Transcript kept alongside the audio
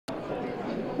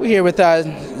We're here with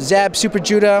Zab Super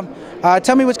Judah.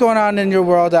 Tell me what's going on in your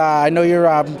world. I know you're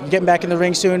getting back in the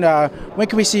ring soon. When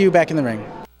can we see you back in the ring?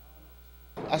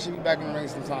 I should be back in the ring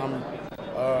sometime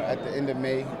at the end of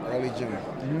May, early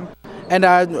June. And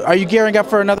are you gearing up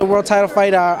for another world title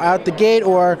fight out the gate,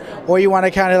 or you want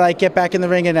to kind of like get back in the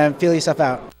ring and feel yourself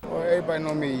out? Well, everybody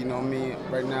know me. You know me.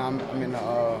 Right now, I'm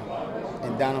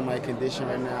in dynamite condition.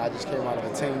 Right now, I just came out of a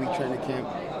 10-week training camp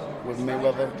with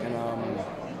Mayweather, and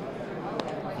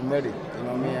I'm ready. You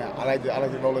know what I mean? I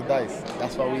like to roll the dice.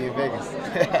 That's why we in Vegas.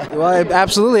 Well,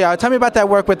 absolutely. Tell me about that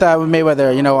work with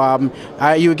Mayweather. You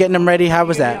know, you were getting him ready. How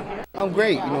was that? I'm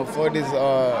great. You know, Floyd is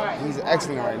he's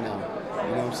excellent right now.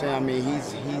 You know what I'm saying? I mean,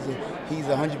 he's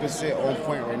 100% on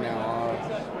point right now.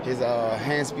 His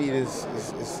hand speed is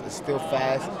still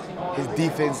fast. His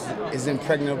defense is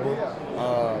impregnable. You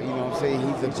know what I'm saying?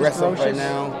 He's aggressive right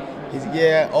now.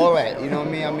 All that. You know what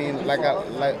I mean? I mean,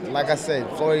 like I said,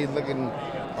 Floyd is looking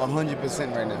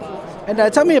 100% right now.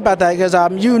 And tell me about that, because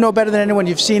you know better than anyone.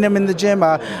 You've seen him in the gym.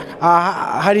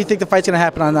 How do you think the fight's going to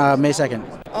happen on May 2nd?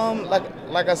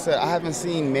 Like I said, I haven't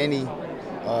seen many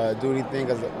do anything,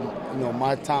 because you know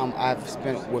my time I've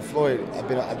spent with Floyd, I've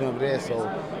been over there. So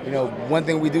you know, one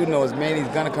thing we do know is Manny's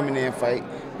gonna come in there and fight.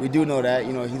 We do know that.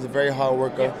 You know, he's a very hard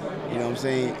worker. You know what I'm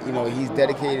saying? You know, he's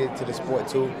dedicated to the sport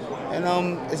too. And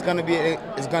it's gonna be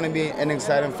an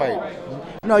exciting fight.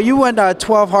 No, you went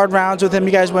 12 hard rounds with him.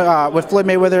 You guys went with Floyd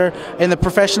Mayweather in the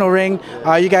professional ring.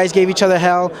 You guys gave each other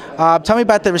hell. Tell me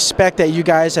about the respect that you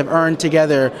guys have earned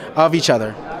together of each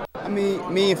other. I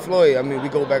mean, me and Floyd, I mean, we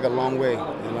go back a long way. You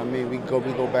know what I mean? We go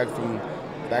back from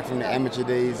the amateur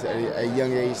days at a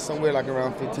young age, somewhere like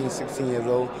around 15, 16 years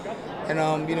old.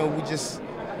 And you know, we just,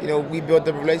 you know, we built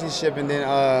a relationship, and then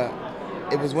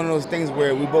it was one of those things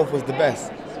where we both was the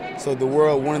best. So the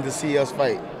world wanted to see us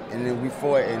fight, and then we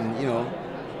fought, and you know,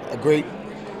 a great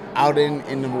outing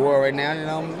in the world right now.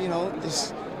 And you know,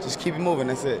 just keep it moving.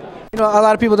 That's it. You know, a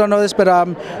lot of people don't know this, but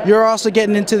you're also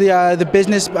getting into the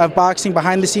business of boxing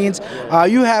behind the scenes.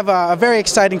 You have a very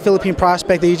exciting Philippine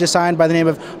prospect that you just signed by the name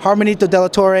of Hermanito De La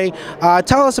Torre.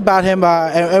 Tell us about him,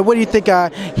 and what do you think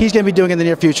he's going to be doing in the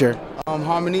near future?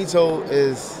 Hermanito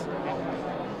is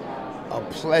a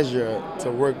pleasure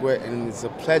to work with, and it's a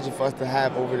pleasure for us to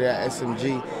have over there at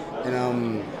SMG.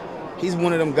 And he's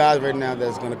one of them guys right now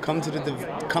that's going to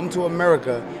come to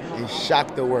America and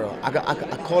shock the world. I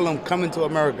call him coming to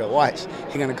America. Watch,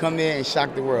 he's going to come there and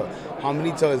shock the world.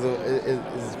 Hermanito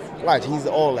is watch. He's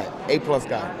all that A+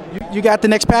 guy. You got the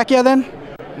next Pacquiao then?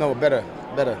 No, better.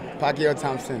 Pacquiao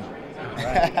Thompson.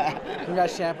 Right.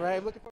 Congrats, champ. Right.